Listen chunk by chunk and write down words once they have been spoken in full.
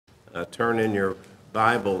turn in your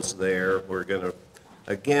Bibles there. We're going to,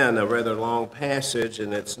 again, a rather long passage,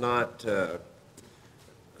 and it's not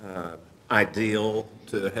ideal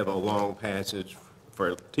to have a long passage for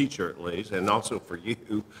a teacher at least, and also for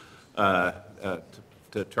you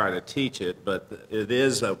to try to teach it, but it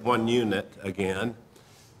is one unit again,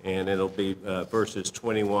 and it'll be verses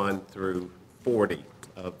 21 through 40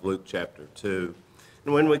 of Luke chapter 2.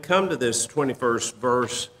 And when we come to this 21st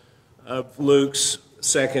verse of Luke's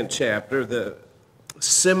second chapter, the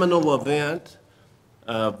seminal event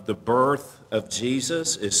of the birth of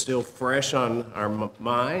Jesus is still fresh on our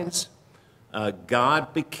minds.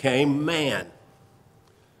 God became man.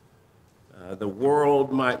 The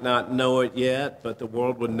world might not know it yet, but the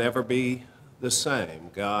world would never be the same.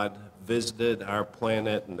 God visited our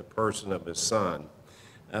planet in the person of his Son.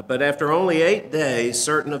 But after only 8 days,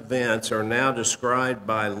 certain events are now described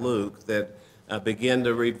by Luke that begin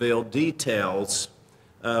to reveal details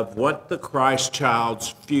of what the Christ child's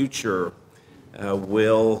future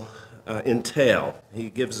will entail. He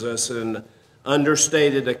gives us an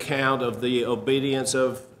understated account of the obedience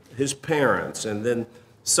of his parents, and then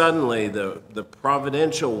suddenly the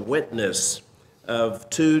providential witness of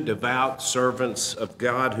two devout servants of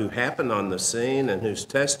God who happen on the scene and whose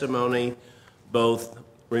testimony both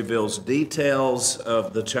reveals details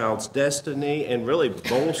of the child's destiny and really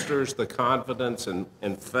bolsters the confidence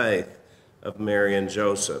and faith of Mary and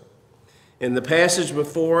Joseph. In the passage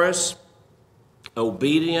before us,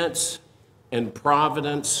 obedience and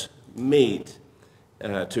providence meet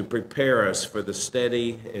to prepare us for the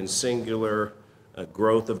steady and singular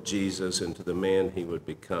growth of Jesus into the man he would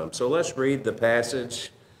become. So let's read the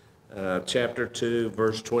passage, chapter 2,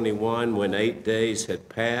 verse 21. When 8 days had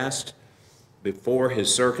passed before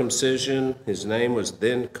his circumcision, his name was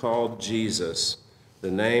then called Jesus,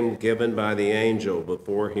 the name given by the angel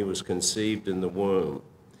before he was conceived in the womb.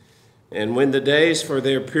 And when the days for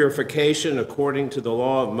their purification according to the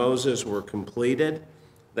law of Moses were completed,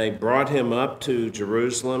 they brought him up to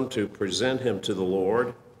Jerusalem to present him to the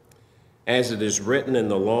Lord. As it is written in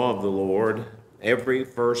the law of the Lord, every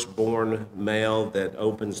firstborn male that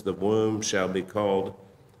opens the womb shall be called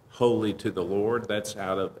holy to the Lord. That's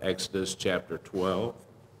out of Exodus chapter 12.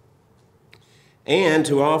 And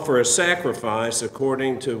to offer a sacrifice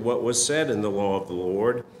according to what was said in the law of the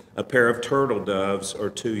Lord, a pair of turtle doves or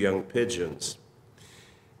 2 young pigeons.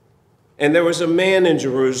 And there was a man in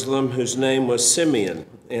Jerusalem whose name was Simeon,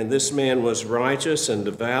 and this man was righteous and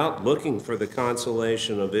devout, looking for the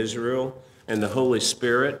consolation of Israel, and the Holy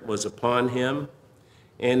Spirit was upon him.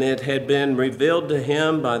 And it had been revealed to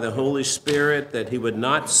him by the Holy Spirit that he would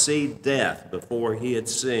not see death before he had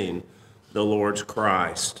seen the Lord's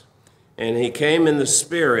Christ. And he came in the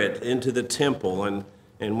Spirit into the temple, and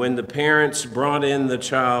when the parents brought in the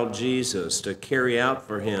child Jesus to carry out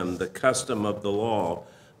for him the custom of the law,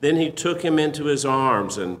 then he took him into his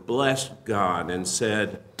arms and blessed God and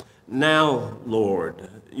said, "Now, Lord,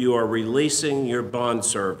 you are releasing your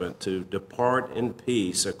bondservant to depart in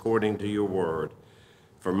peace according to your word.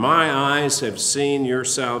 For my eyes have seen your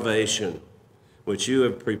salvation, which you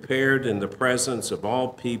have prepared in the presence of all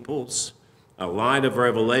peoples, a light of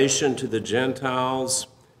revelation to the Gentiles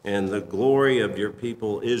and the glory of your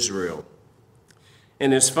people Israel."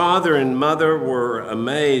 And his father and mother were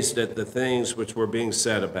amazed at the things which were being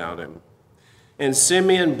said about him. And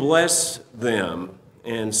Simeon blessed them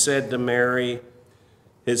and said to Mary,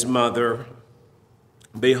 his mother,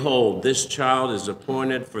 "Behold, this child is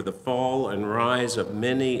appointed for the fall and rise of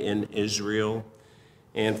many in Israel,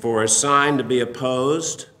 and for a sign to be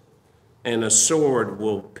opposed, and a sword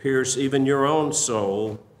will pierce even your own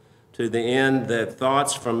soul, to the end that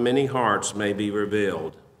thoughts from many hearts may be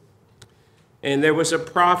revealed." And there was a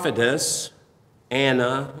prophetess,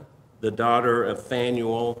 Anna, the daughter of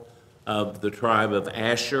Phanuel of the tribe of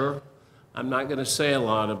Asher. I'm not going to say a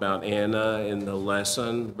lot about Anna in the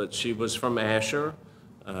lesson, but she was from Asher,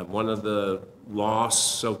 one of the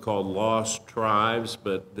lost, so-called lost tribes,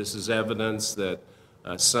 but this is evidence that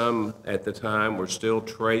some at the time were still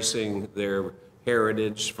tracing their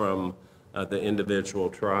heritage from the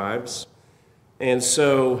individual tribes. And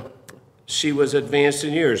so she was advanced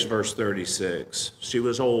in years, verse 36. She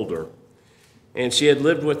was older. And she had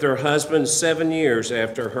lived with her husband 7 years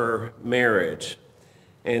after her marriage,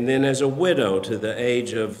 and then as a widow to the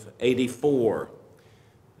age of 84.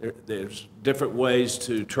 There's different ways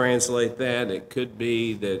to translate that. It could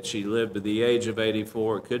be that she lived to the age of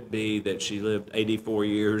 84. It could be that she lived 84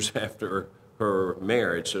 years after her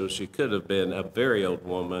marriage. So she could have been a very old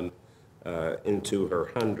woman into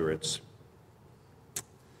her hundreds.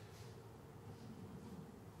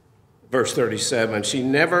 Verse 37, she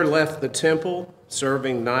never left the temple,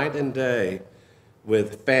 serving night and day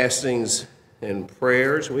with fastings and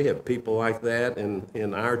prayers. We have people like that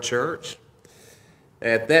in our church.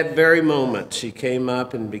 At that very moment, she came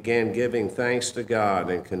up and began giving thanks to God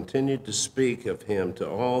and continued to speak of him to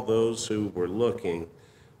all those who were looking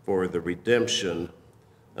for the redemption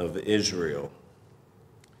of Israel.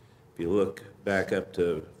 If you look back up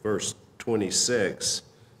to verse 26,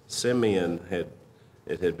 Simeon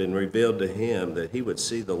it had been revealed to him that he would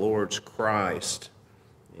see the Lord's Christ,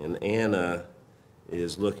 and Anna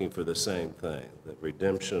is looking for the same thing, the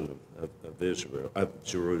redemption of Israel, of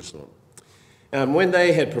Jerusalem. And when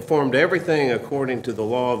they had performed everything according to the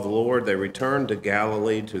law of the Lord, they returned to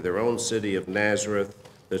Galilee, to their own city of Nazareth.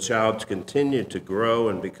 The child continued to grow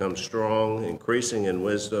and become strong, increasing in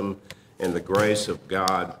wisdom, and the grace of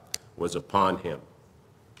God was upon him.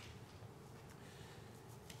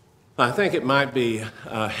 I think it might be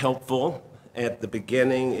helpful at the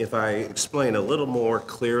beginning if I explain a little more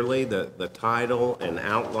clearly the title and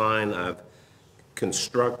outline I've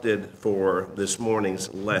constructed for this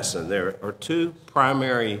morning's lesson. There are two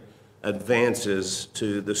primary advances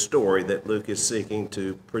to the story that Luke is seeking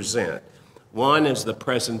to present. One is the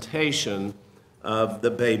presentation of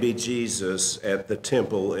the baby Jesus at the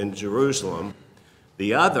temple in Jerusalem.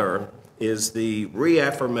 The other is the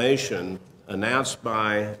reaffirmation announced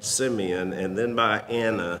by Simeon and then by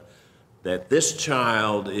Anna that this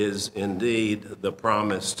child is indeed the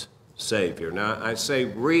promised Savior. Now, I say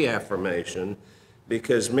reaffirmation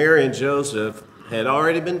because Mary and Joseph had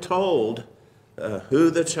already been told who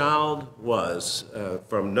the child was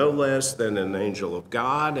from no less than an angel of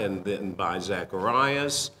God, and then by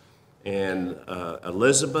Zacharias and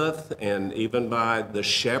Elizabeth, and even by the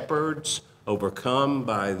shepherds, overcome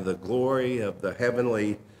by the glory of the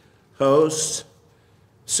heavenly hosts.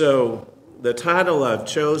 So the title I've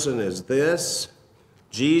chosen is this: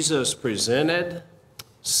 Jesus presented,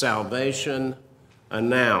 salvation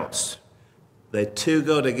announced. The two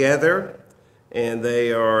go together, and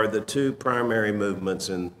they are the two primary movements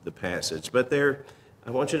in the passage. But I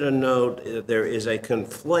want you to note there is a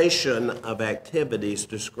conflation of activities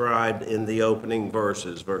described in the opening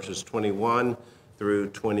verses 21 through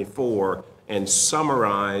 24, and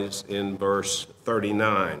summarized in verse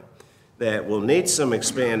 39, that will need some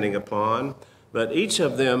expanding upon, but each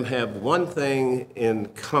of them have one thing in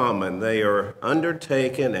common. They are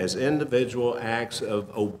undertaken as individual acts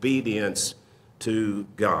of obedience to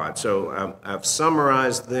God. So I've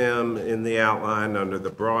summarized them in the outline under the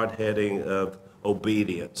broad heading of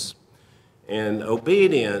obedience. And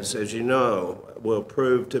obedience, as you know, will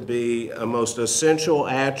prove to be a most essential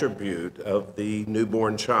attribute of the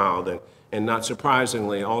newborn child, and not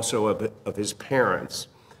surprisingly also of his parents.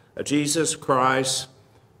 Jesus Christ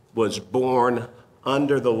was born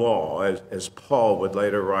under the law, as Paul would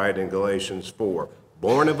later write in Galatians 4,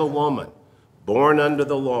 born of a woman, born under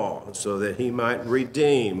the law, so that he might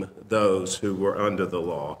redeem those who were under the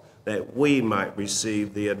law, that we might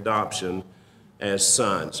receive the adoption as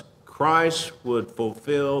sons. Christ would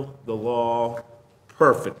fulfill the law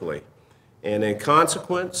perfectly, and in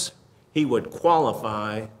consequence, he would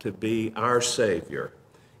qualify to be our Savior,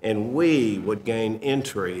 and we would gain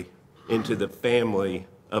entry into the family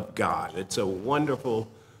of God. It's a wonderful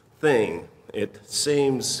thing. It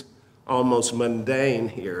seems almost mundane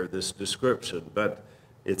here, this description, but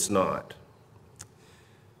it's not.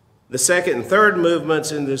 The second and third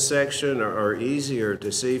movements in this section are easier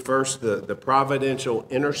to see. First, the providential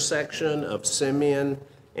intersection of Simeon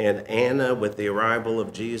and Anna with the arrival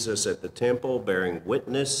of Jesus at the temple, bearing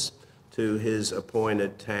witness to his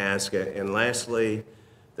appointed task. And lastly,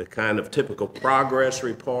 the kind of typical progress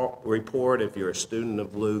report. If you're a student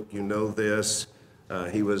of Luke, you know this.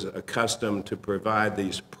 He was accustomed to provide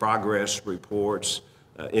these progress reports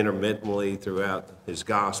intermittently throughout his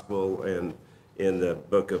gospel and in the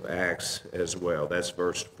book of Acts as well. That's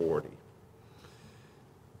verse 40.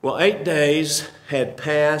 Well, 8 days had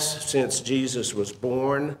passed since Jesus was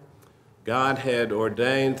born. God had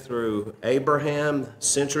ordained through Abraham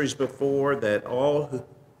centuries before that all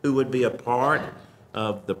who would be a part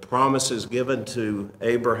of the promises given to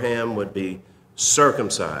Abraham would be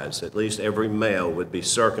circumcised. At least every male would be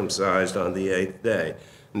circumcised on the 8th day.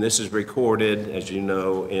 And this is recorded, as you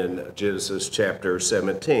know, in Genesis chapter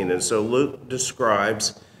 17. And so Luke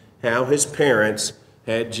describes how his parents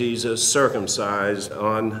had Jesus circumcised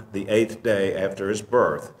on the 8th day after his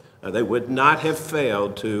birth. They would not have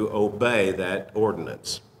failed to obey that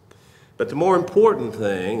ordinance. But the more important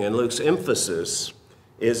thing, and Luke's emphasis,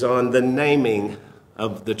 is on the naming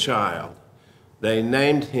of the child. They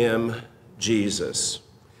named him Jesus,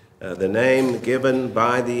 the name given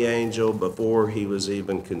by the angel before he was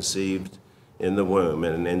even conceived in the womb.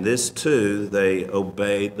 And in this too, they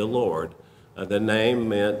obeyed the Lord. The name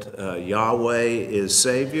meant Yahweh is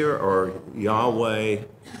Savior, or Yahweh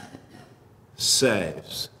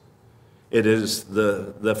saves. It is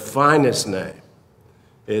the finest name.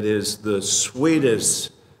 It is the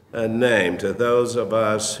sweetest name to those of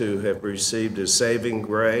us who have received His saving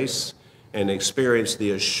grace and experienced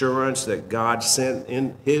the assurance that God sent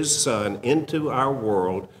in His Son into our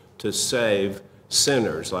world to save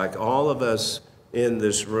sinners, like all of us in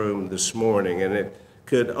this room this morning. And it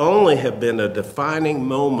could only have been a defining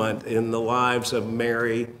moment in the lives of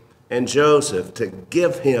Mary and Joseph to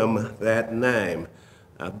give him that name.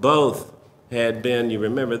 Both had been, you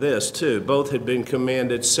remember this too, both had been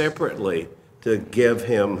commanded separately to give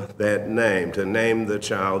him that name, to name the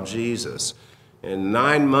child Jesus. And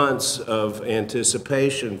 9 months of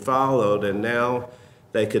anticipation followed, and now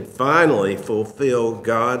they could finally fulfill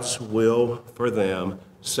God's will for them.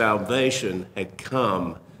 Salvation had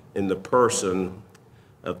come in the person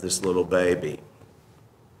of this little baby.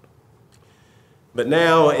 But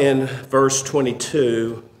now in verse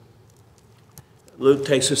 22, Luke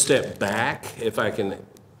takes a step back, if I can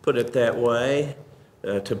put it that way,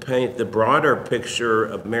 to paint the broader picture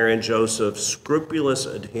of Mary and Joseph's scrupulous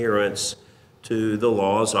adherence to the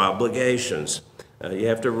law's obligations. You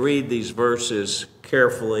have to read these verses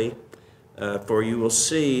carefully, for you will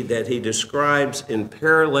see that he describes in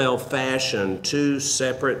parallel fashion two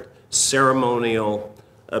separate ceremonial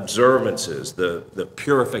observances, the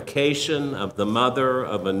purification of the mother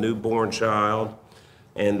of a newborn child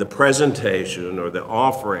and the presentation or the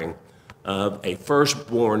offering of a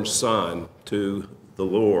firstborn son to the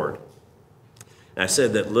Lord. I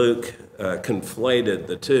said that Luke conflated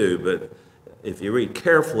the two, but if you read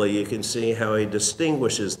carefully, you can see how he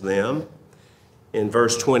distinguishes them. In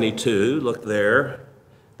verse 22, look there,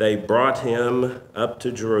 they brought him up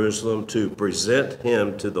to Jerusalem to present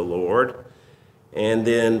him to the Lord. And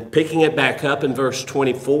then picking it back up in verse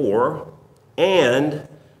 24, and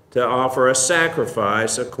to offer a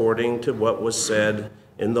sacrifice according to what was said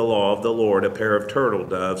in the law of the Lord, a pair of turtle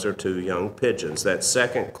doves or 2 young pigeons. That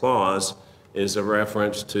second clause is a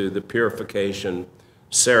reference to the purification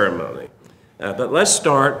ceremony. But let's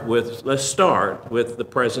start with the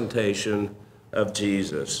presentation of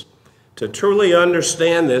Jesus. To truly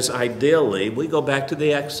understand this, ideally, we go back to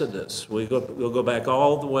the Exodus. We'll go back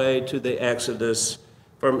all the way to the Exodus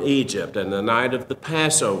from Egypt and the night of the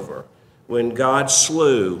Passover, when God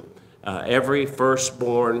slew every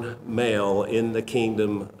firstborn male in the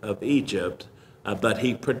kingdom of Egypt, but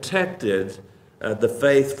he protected the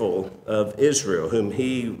faithful of Israel, whom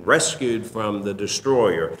he rescued from the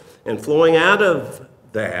destroyer. And flowing out of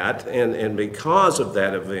that, and because of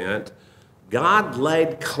that event, God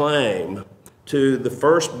laid claim to the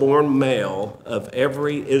firstborn male of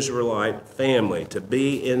every Israelite family to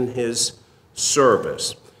be in his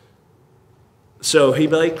service. So he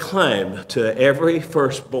laid claim to every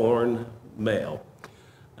firstborn male.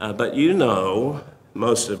 But you know,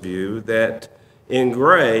 most of you, that in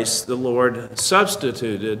grace the Lord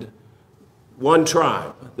substituted one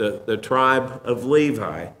tribe, the tribe of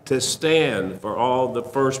Levi, to stand for all the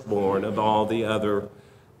firstborn of all the other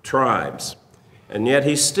tribes. And yet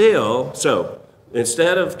he still, so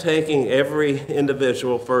instead of taking every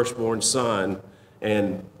individual firstborn son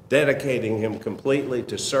and dedicating him completely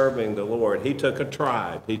to serving the Lord, he took a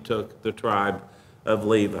tribe. He took the tribe of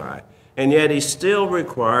Levi. And yet he still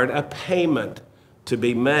required a payment to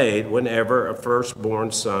be made whenever a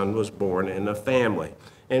firstborn son was born in a family.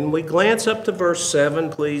 And we glance up to verse 7.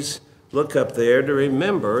 Please look up there to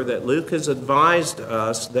remember that Luke has advised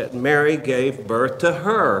us that Mary gave birth to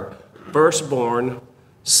her firstborn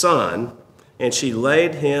son, and she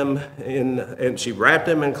laid him in, and she wrapped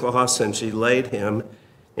him in cloths, and she laid him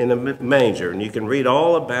in a manger. And you can read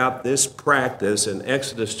all about this practice in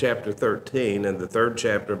Exodus chapter 13 and the 3rd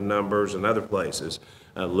chapter of Numbers and other places.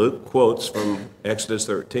 Luke quotes from Exodus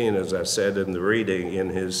 13, as I said in the reading, in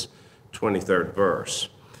his 23rd verse.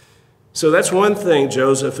 So that's one thing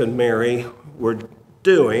Joseph and Mary were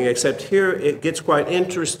doing, except here it gets quite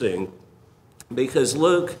interesting because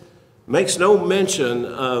Luke makes no mention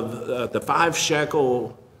of the 5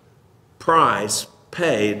 shekel price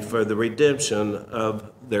paid for the redemption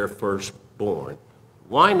of their firstborn.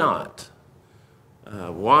 Why not?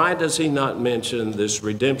 Why does he not mention this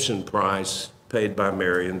redemption price paid by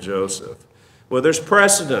Mary and Joseph? Well, there's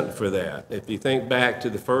precedent for that. If you think back to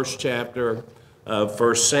the 1st chapter of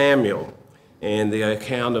 1 Samuel and the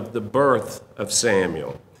account of the birth of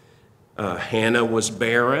Samuel. Hannah was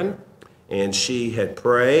barren, and she had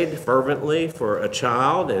prayed fervently for a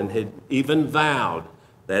child and had even vowed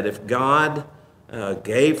that if God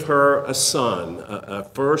gave her a son, a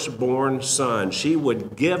firstborn son, she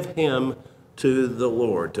would give him to the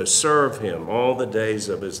Lord, to serve him all the days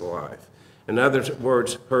of his life. In other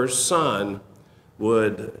words, her son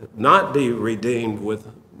would not be redeemed with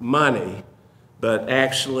money, but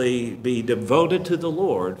actually be devoted to the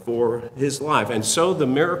Lord for his life. And so the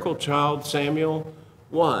miracle child Samuel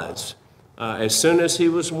was. As soon as he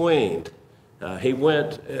was weaned, he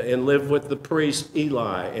went and lived with the priest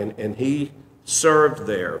Eli, and he served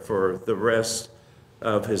there for the rest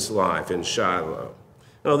of his life in Shiloh.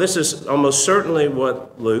 Now, this is almost certainly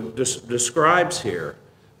what Luke describes here.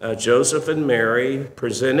 Joseph and Mary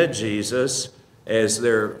presented Jesus as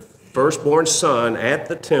their firstborn son at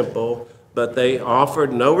the temple, but they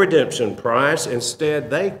offered no redemption price. Instead,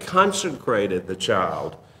 they consecrated the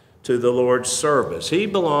child to the Lord's service. He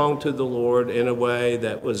belonged to the Lord in a way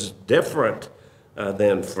that was different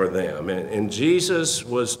than for them. And Jesus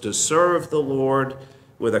was to serve the Lord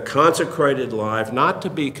with a consecrated life, not to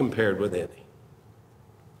be compared with any.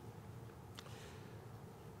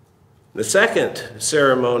 The second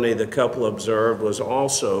ceremony the couple observed was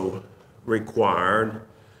also required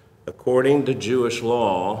according to Jewish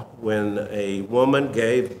law. When a woman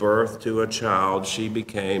gave birth to a child, she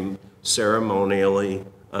became ceremonially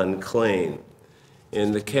unclean.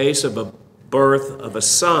 In the case of a birth of a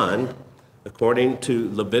son, according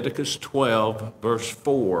to Leviticus 12, verse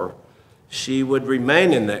 4, she would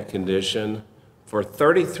remain in that condition for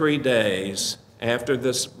 33 days after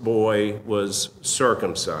this boy was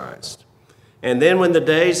circumcised. And then when the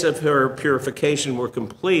days of her purification were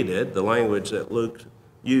completed, the language that Luke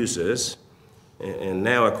uses, and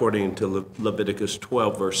now according to Leviticus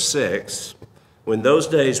 12, verse 6, when those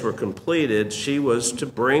days were completed, she was to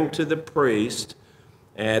bring to the priest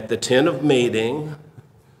at the tent of meeting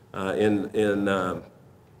in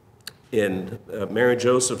Mary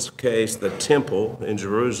Joseph's case, the temple in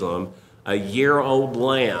Jerusalem, a year-old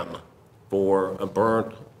lamb for a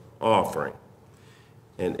burnt offering.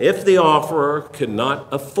 And if the offerer could not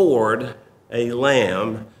afford a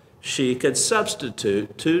lamb, she could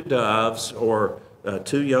substitute 2 doves or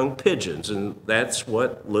 2 young pigeons, and that's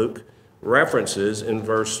what Luke references in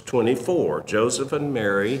verse 24. Joseph and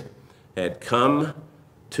Mary had come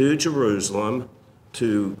to Jerusalem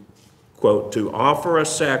to, quote, to offer a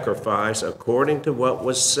sacrifice according to what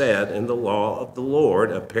was said in the law of the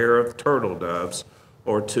Lord, a pair of turtle doves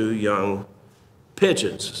or 2 young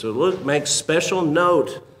pigeons. So Luke makes special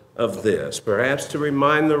note of this, perhaps to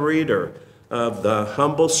remind the reader of the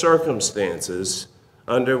humble circumstances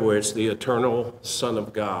under which the eternal Son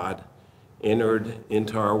of God entered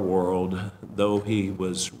into our world. Though he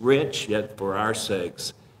was rich, yet for our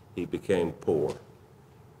sakes he became poor.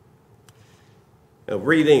 Now,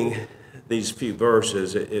 reading these few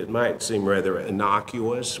verses, it might seem rather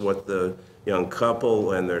innocuous what the young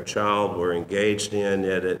couple and their child were engaged in,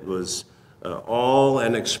 yet it was all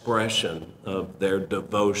an expression of their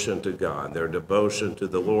devotion to God, their devotion to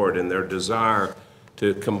the Lord, and their desire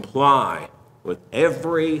to comply with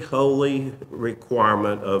every holy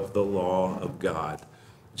requirement of the law of God.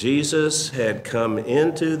 Jesus had come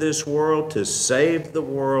into this world to save the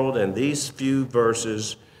world, and these few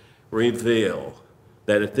verses reveal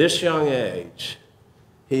that at this young age,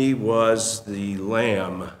 he was the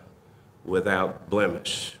Lamb without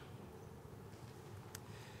blemish.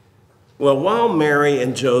 Well, while Mary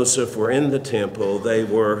and Joseph were in the temple, they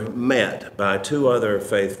were met by 2 other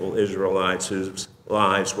faithful Israelites whose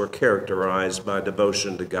lives were characterized by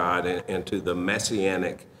devotion to God and to the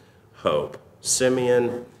messianic hope,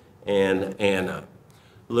 Simeon and Anna.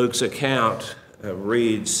 Luke's account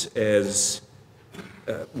reads as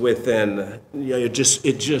with an, it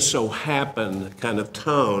just so happened kind of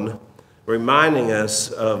tone, reminding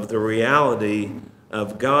us of the reality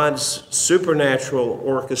of God's supernatural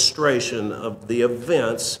orchestration of the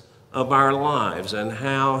events of our lives and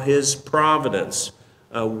how his providence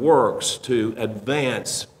works to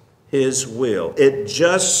advance his will. It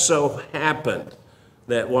just so happened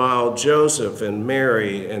that while Joseph and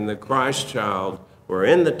Mary and the Christ child were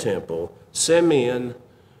in the temple, Simeon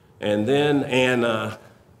and then Anna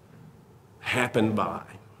happened by.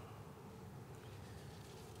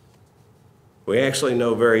 We actually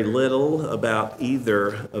know very little about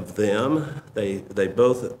either of them. They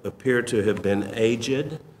both appear to have been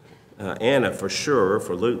aged. Anna for sure,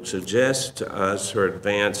 for Luke suggests to us her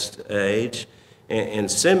advanced age.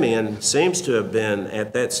 And Simeon seems to have been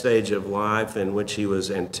at that stage of life in which he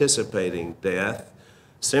was anticipating death.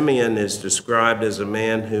 Simeon is described as a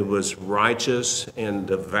man who was righteous and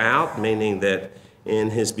devout, meaning that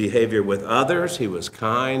in his behavior with others, he was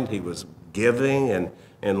kind, he was giving,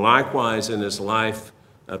 and likewise in his life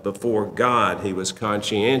before God. He was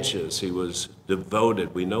conscientious. He was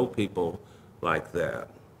devoted. We know people like that.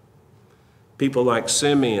 People like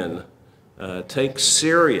Simeon take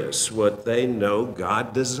serious what they know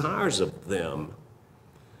God desires of them.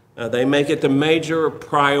 They make it the major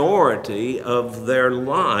priority of their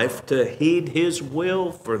life to heed his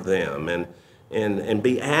will for them and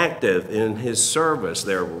be active in his service.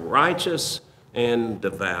 They're righteous and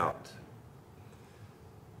devout.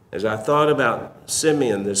 As I thought about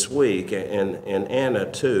Simeon this week, and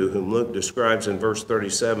Anna too, whom Luke describes in verse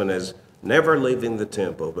 37 as never leaving the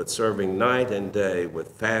temple, but serving night and day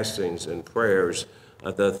with fastings and prayers,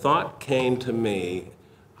 the thought came to me,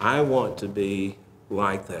 I want to be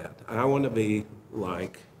like that. I want to be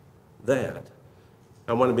like that.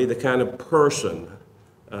 I want to be the kind of person,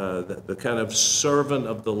 the kind of servant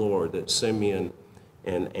of the Lord that Simeon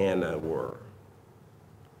and Anna were.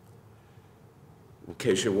 In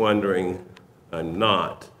case you're wondering, I'm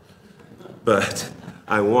not, but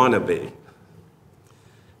I want to be.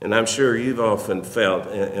 And I'm sure you've often felt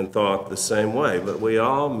and thought the same way, but we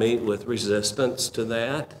all meet with resistance to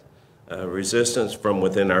that. Resistance from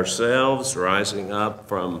within ourselves, rising up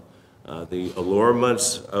from the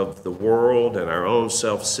allurements of the world and our own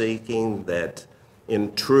self-seeking that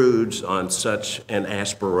intrudes on such an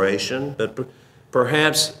aspiration. But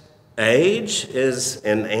perhaps age is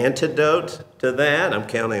an antidote to that. I'm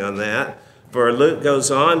counting on that. For Luke goes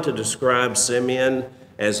on to describe Simeon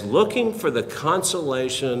as looking for the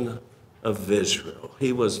consolation of Israel.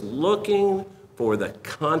 He was looking for the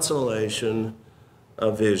consolation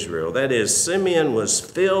of Israel. That is, Simeon was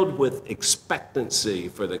filled with expectancy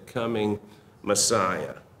for the coming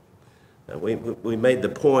Messiah. Now, we made the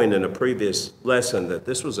point in a previous lesson that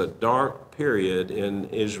this was a dark period in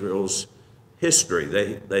Israel's history.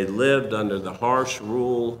 They lived under the harsh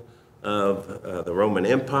rule of the Roman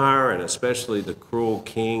Empire, and especially the cruel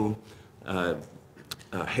king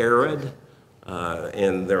Herod.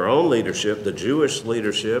 And their own leadership, the Jewish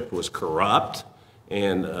leadership, was corrupt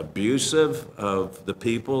and abusive of the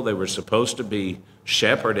people they were supposed to be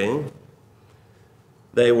shepherding.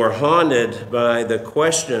 They were haunted by the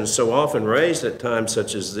questions so often raised at times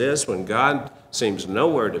such as this, when God seems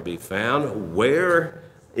nowhere to be found. Where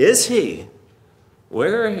is he?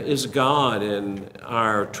 Where is God in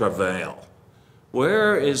our travail?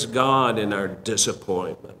 Where is God in our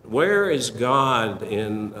disappointment? Where is God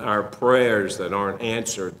in our prayers that aren't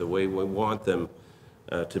answered the way we want them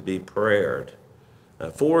to be prayed?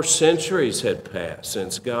 4 centuries had passed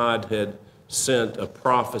since God had sent a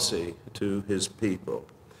prophecy to his people.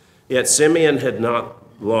 Yet Simeon had not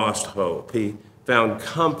lost hope. He found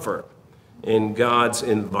comfort in God's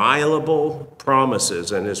inviolable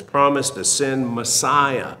promises, and his promise to send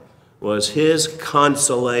Messiah was his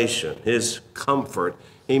consolation, his comfort.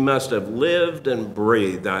 He must have lived and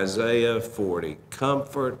breathed Isaiah 40.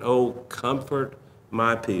 Comfort, oh, comfort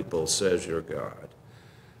my people, says your God.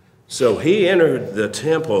 So he entered the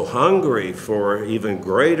temple hungry for even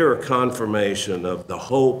greater confirmation of the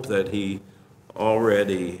hope that he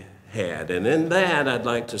already had. And in that, I'd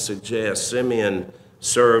like to suggest Simeon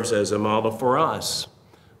serves as a model for us.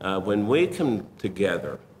 When we come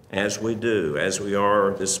together, as we do, as we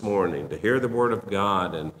are this morning, to hear the word of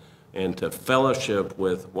God and to fellowship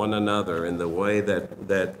with one another in the way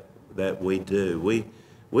that we do,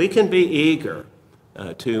 we can be eager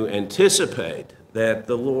to anticipate that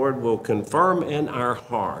the Lord will confirm in our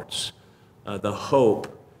hearts the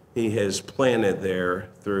hope he has planted there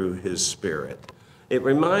through his Spirit. It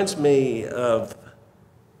reminds me of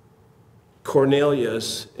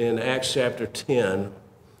Cornelius in Acts chapter 10,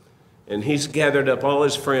 and he's gathered up all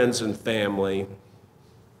his friends and family,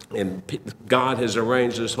 and God has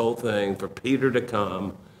arranged this whole thing for Peter to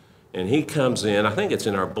come, and he comes in. I think it's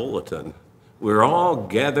in our bulletin. We're all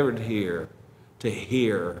gathered here to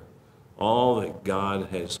hear all that God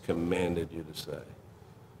has commanded you to say.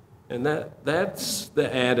 And that's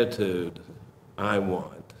the attitude I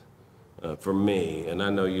want for me, and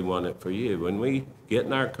I know you want it for you. When we get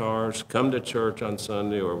in our cars, come to church on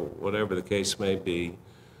Sunday or whatever the case may be,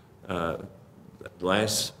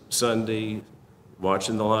 last Sunday,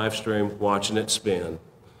 watching the live stream, watching it spin,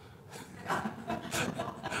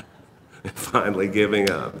 finally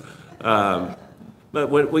giving up. But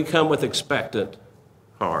when we come with expectant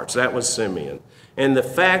hearts. That was Simeon. And the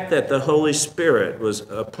fact that the Holy Spirit was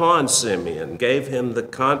upon Simeon gave him the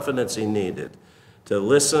confidence he needed to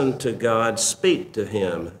listen to God speak to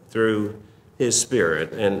him through his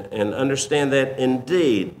Spirit and understand that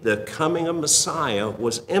indeed the coming of Messiah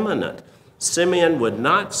was imminent. Simeon would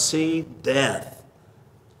not see death,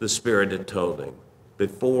 the Spirit had told him,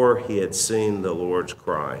 before he had seen the Lord's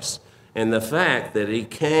Christ. And the fact that he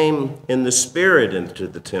came in the Spirit into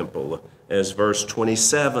the temple, as verse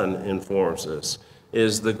 27 informs us,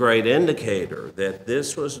 is the great indicator that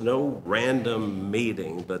this was no random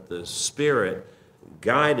meeting, but the Spirit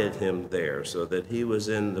guided him there so that he was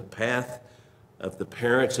in the path of the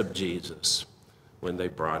parents of Jesus when they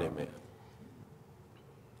brought him in.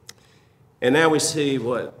 And now we see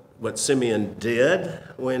what Simeon did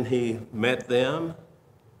when he met them.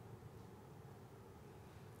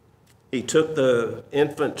 He took the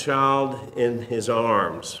infant child in his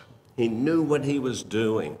arms. He knew what he was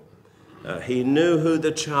doing. He knew who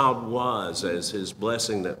the child was, as his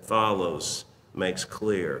blessing that follows makes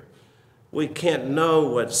clear. We can't know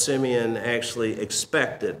what Simeon actually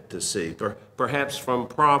expected to see. Perhaps from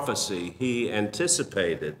prophecy, he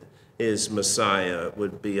anticipated his Messiah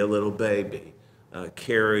would be a little baby,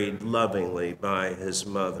 carried lovingly by his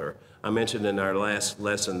mother. I mentioned in our last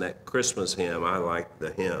lesson that Christmas hymn. I like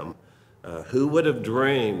the hymn. Who would have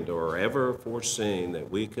dreamed or ever foreseen that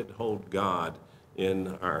we could hold God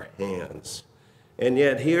in our hands? And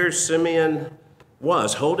yet here Simeon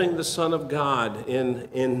was holding the Son of God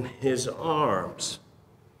in his arms.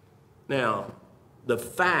 Now, the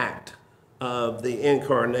fact of the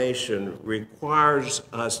incarnation requires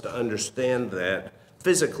us to understand that,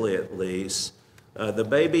 physically at least, the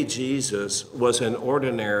baby Jesus was an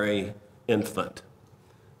ordinary infant.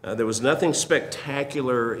 There was nothing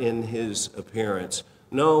spectacular in his appearance,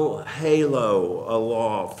 no halo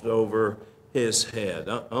aloft over his head,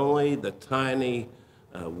 only the tiny,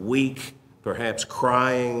 weak, perhaps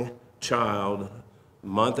crying child,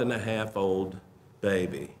 month-and-a-half-old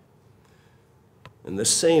baby. And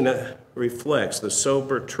this scene reflects the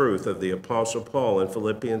sober truth of the Apostle Paul in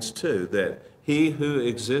Philippians 2, that he who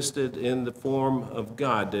existed in the form of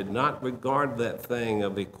God did not regard that thing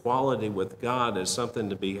of equality with God as something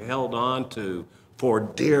to be held on to for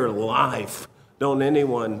dear life. Don't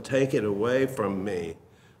anyone take it away from me.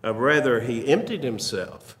 Rather, he emptied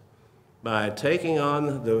himself by taking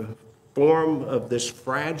on the form of this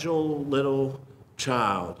fragile little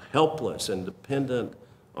child, helpless and dependent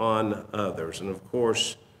on others. And of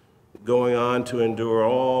course, going on to endure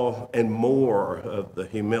all and more of the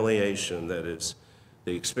humiliation that is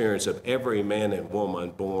the experience of every man and woman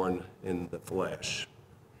born in the flesh.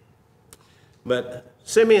 But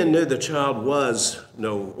Simeon knew the child was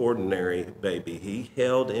no ordinary baby. He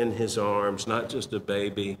held in his arms not just a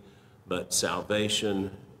baby, but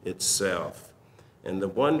salvation itself. And the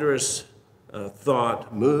wondrous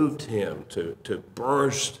thought moved him to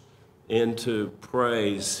burst into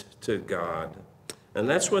praise to God. And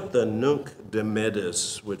that's what the Nunc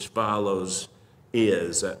Dimittis, which follows,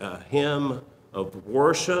 is, a hymn of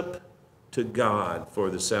worship to God for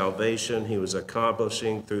the salvation he was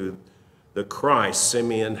accomplishing through the Christ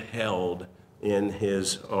Simeon held in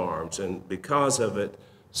his arms. And because of it,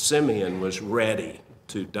 Simeon was ready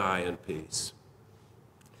to die in peace.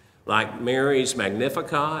 Like Mary's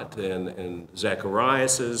Magnificat and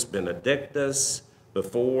Zacharias' Benedictus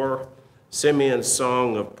before, Simeon's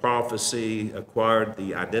song of prophecy acquired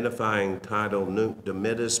the identifying title Nunc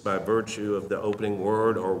Dimittis by virtue of the opening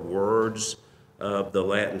word or words of the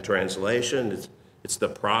Latin translation. It's the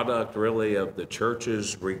product, really, of the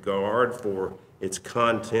church's regard for its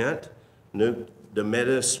content. Nunc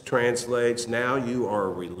Dimittis translates, now you are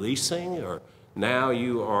releasing, or now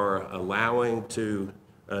you are allowing to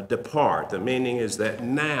depart. The meaning is that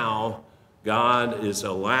now God is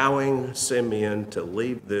allowing Simeon to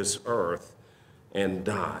leave this earth and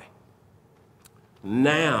die.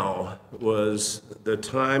 Now was the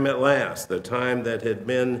time at last, the time that had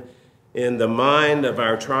been in the mind of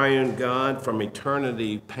our triune God from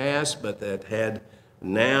eternity past, but that had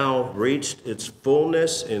now reached its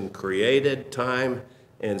fullness in created time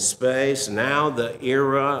and space. Now the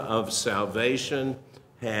era of salvation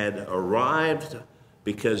had arrived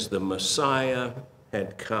because the Messiah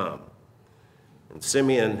had come. And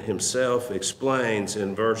Simeon himself explains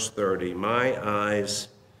in verse 30, my eyes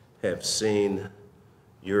have seen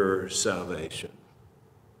your salvation.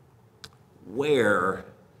 Where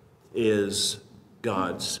is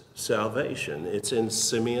God's salvation? It's in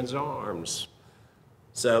Simeon's arms.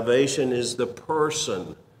 Salvation is the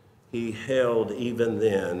person he held even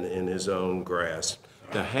then in his own grasp.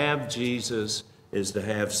 To have Jesus is to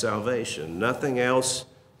have salvation. Nothing else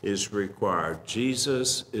is required.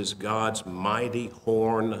 Jesus is God's mighty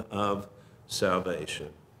horn of salvation.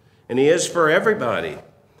 And he is for everybody.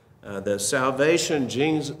 The salvation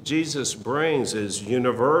Jesus brings is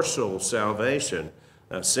universal salvation.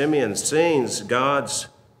 Simeon sings God's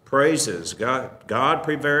praises. God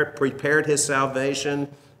prepared his salvation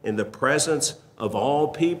in the presence of all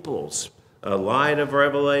peoples, a light of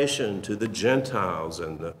revelation to the Gentiles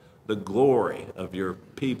and the glory of your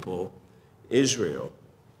people, Israel.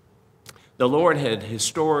 The Lord had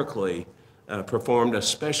historically performed a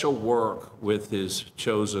special work with his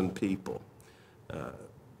chosen people.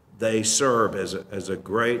 They serve as a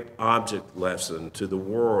great object lesson to the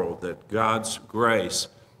world that God's grace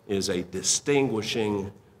is a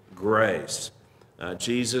distinguishing grace.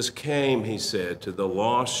 Jesus came, he said, to the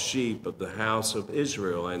lost sheep of the house of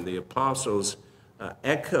Israel, and the apostles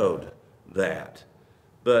echoed that.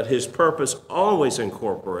 But his purpose always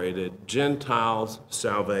incorporated Gentiles'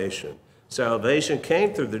 salvation. Salvation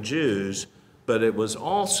came through the Jews, but it was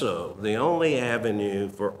also the only avenue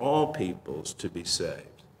for all peoples to be saved.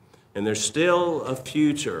 And there's still a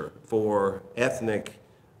future for ethnic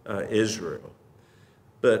Israel.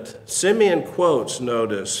 But Simeon quotes,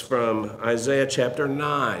 notice, from Isaiah chapter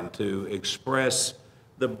 9 to express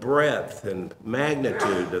the breadth and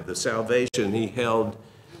magnitude of the salvation he held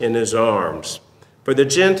in his arms. For the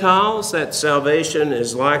Gentiles, that salvation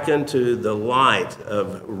is likened to the light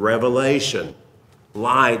of revelation,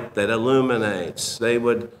 light that illuminates. They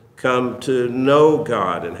would come to know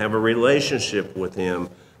God and have a relationship with him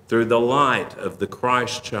through the light of the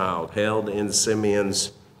Christ child held in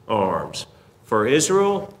Simeon's arms. For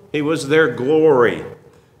Israel, he was their glory.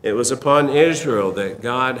 It was upon Israel that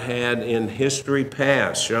God had in history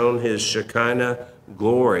past shown his Shekinah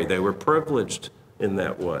glory. They were privileged in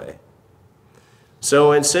that way.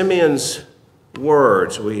 So in Simeon's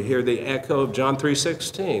words, we hear the echo of John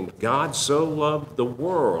 3:16. God so loved the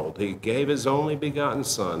world, he gave his only begotten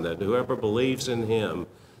Son, that whoever believes in him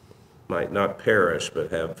might not perish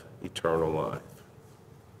but have eternal life.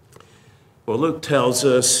 Well, Luke tells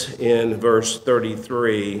us in verse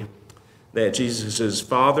 33 that Jesus'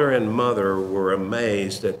 father and mother were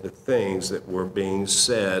amazed at the things that were being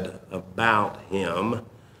said about him.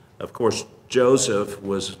 Of course, Joseph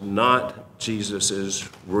was not Jesus'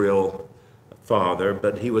 real father,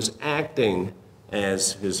 but he was acting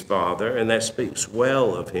as his father, and that speaks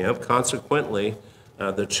well of him. Consequently,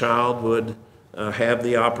 the child would have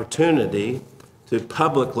the opportunity to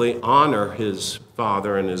publicly honor his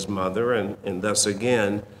father and his mother, and thus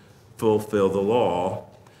again fulfill the law.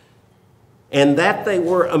 And that they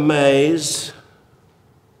were amazed,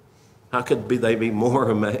 how could they be more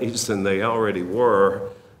amazed than they already were,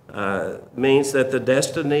 means that the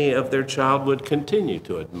destiny of their child would continue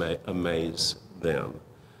to amaze them.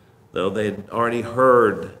 Though they'd already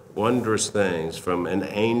heard wondrous things from an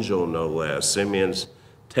angel, no less, Simeon's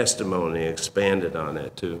testimony expanded on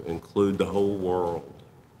it to include the whole world.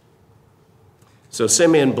 So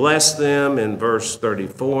Simeon blessed them in verse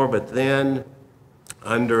 34, but then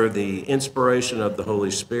under the inspiration of the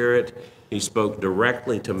Holy Spirit, he spoke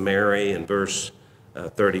directly to Mary in verse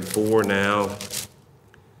 34 now.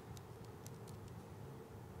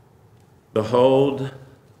 Behold,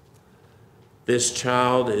 this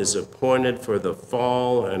child is appointed for the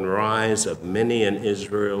fall and rise of many in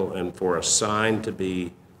Israel, and for a sign to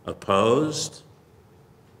be opposed.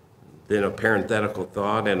 Then a parenthetical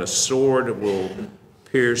thought, and a sword will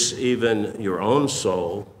pierce even your own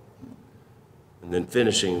soul. And then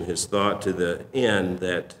finishing his thought to the end,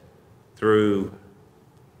 that through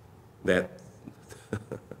that,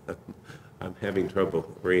 I'm having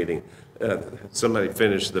trouble reading. Somebody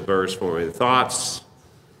finish the verse for me. Thoughts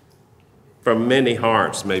from many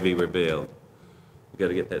hearts may be revealed. We've got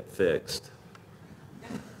to get that fixed.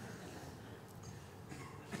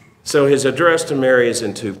 So his address to Mary is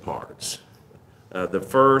in two parts. The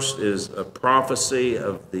first is a prophecy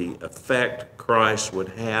of the effect Christ would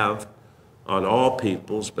have on all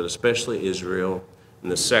peoples, but especially Israel.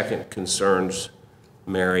 And the second concerns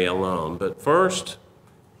Mary alone. But first,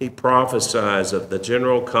 he prophesies of the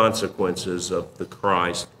general consequences of the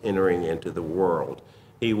Christ entering into the world.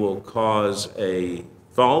 He will cause a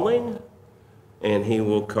falling, and he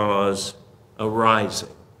will cause a rising.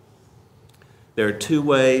 There are two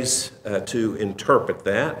ways to interpret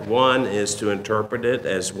that. One is to interpret it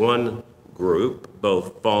as one group,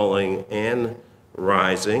 both falling and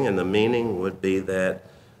rising, and the meaning would be that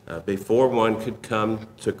before one could come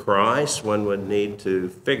to Christ, one would need to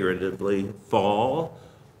figuratively fall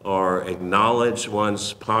or acknowledge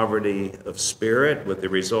one's poverty of spirit, with the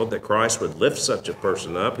result that Christ would lift such a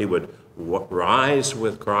person up. He would rise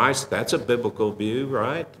with Christ. That's a biblical view,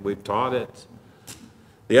 right? We've taught it.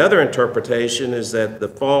 The other interpretation is that the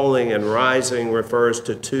falling and rising refers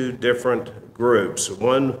to two different groups.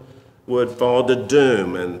 One would fall to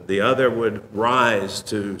doom, and the other would rise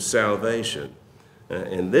to salvation.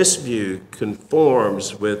 And this view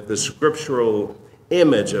conforms with the scriptural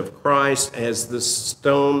image of Christ as the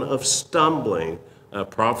stone of stumbling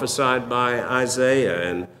prophesied by Isaiah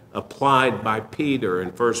and applied by Peter in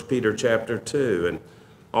 1 Peter chapter 2, and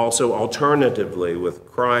also alternatively with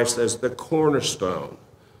Christ as the cornerstone,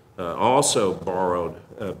 also borrowed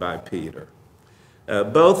by Peter.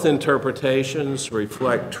 Both interpretations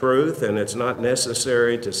reflect truth, and it's not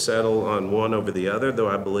necessary to settle on one over the other, though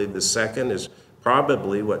I believe the second is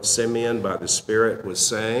probably what Simeon by the Spirit was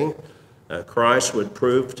saying. Christ would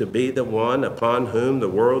prove to be the one upon whom the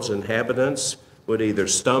world's inhabitants would either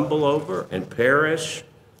stumble over and perish,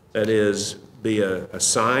 that is, be a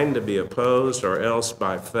sign to be opposed, or else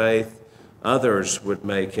by faith others would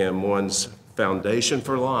make him one's foundation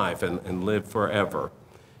for life and live forever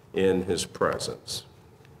in his presence.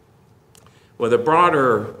 Well, the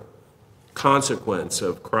broader consequence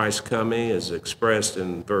of Christ's coming is expressed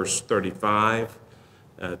in verse 35,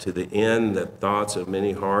 to the end that thoughts of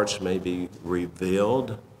many hearts may be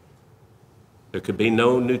revealed. There could be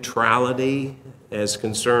no neutrality as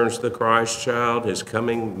concerns the Christ child. His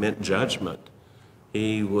coming meant judgment.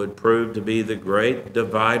 He would prove to be the great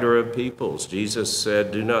divider of peoples. Jesus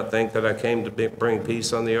said, "Do not think that I came to bring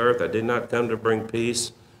peace on the earth. I did not come to bring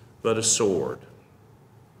peace, but a sword."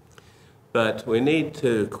 But we need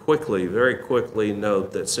to very quickly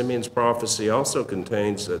note that Simeon's prophecy also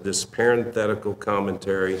contains this parenthetical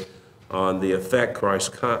commentary on the effect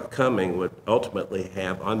Christ's coming would ultimately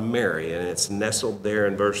have on Mary, and it's nestled there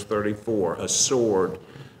in verse 34. A sword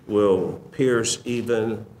will pierce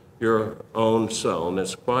even your own soul. And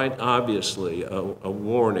it's quite obviously a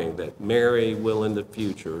warning that Mary will in the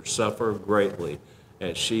future suffer greatly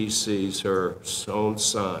as she sees her own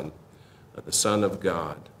son, the Son of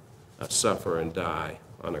God, suffer and die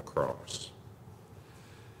on a cross.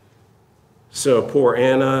 So poor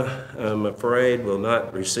Anna, I'm afraid, will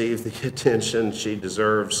not receive the attention she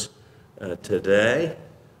deserves today.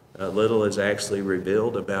 Little is actually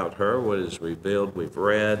revealed about her. What is revealed, we've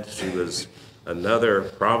read. She was another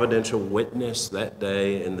providential witness that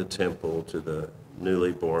day in the temple to the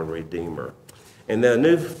newly born Redeemer. And the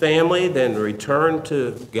new family then returned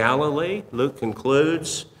to Galilee. Luke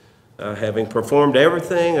concludes, having performed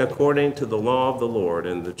everything according to the law of the Lord,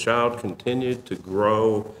 and the child continued to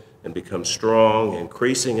grow and become strong,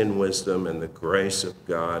 increasing in wisdom, and the grace of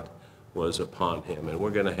God was upon him. And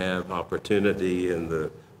we're going to have opportunity in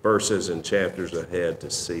the verses and chapters ahead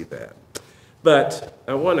to see that. But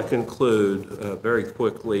I want to conclude very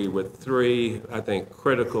quickly with three, I think,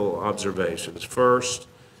 critical observations. First,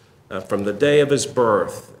 from the day of his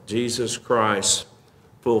birth, Jesus Christ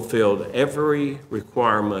fulfilled every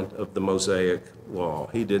requirement of the Mosaic law.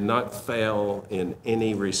 He did not fail in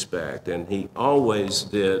any respect, and he always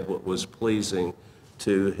did what was pleasing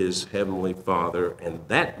to his heavenly Father, and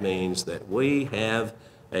that means that we have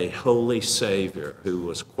a holy Savior who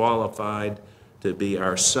was qualified to be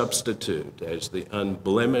our substitute as the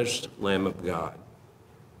unblemished Lamb of God.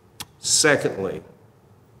 Secondly,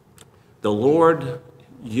 the Lord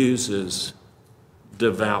uses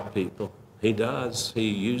devout people. He does. He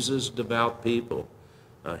uses devout people.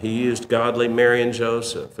 He used godly Mary and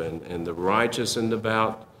Joseph, and the righteous and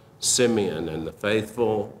devout Simeon, and the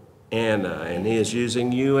faithful Anna, and he is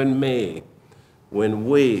using you and me when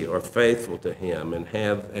we are faithful to him and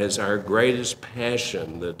have as our greatest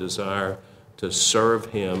passion the desire to serve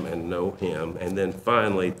him and know him. And then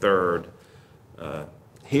finally, third,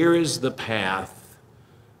 here is the path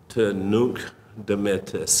to Nunc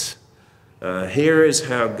Dimittis. Here is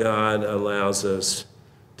how God allows us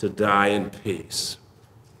to die in peace.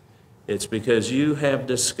 It's because you have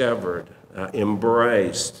discovered,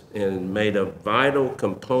 embraced, and made a vital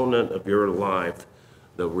component of your life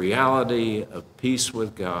the reality of peace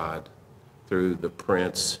with God through the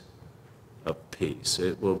Prince of Peace.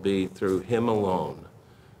 It will be through him alone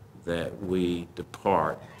that we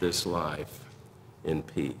depart this life in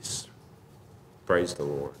peace. Praise the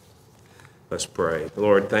Lord. Let's pray.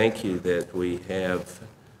 Lord, thank you that we have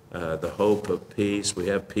the hope of peace. We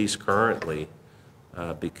have peace currently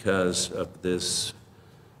because of this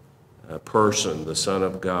person, the Son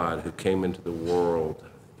of God, who came into the world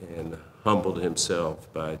and humbled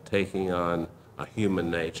himself by taking on a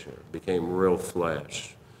human nature, became real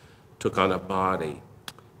flesh, took on a body,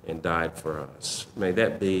 and died for us. May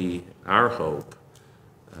that be our hope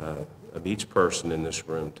of each person in this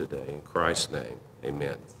room today. In Christ's name,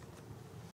 amen.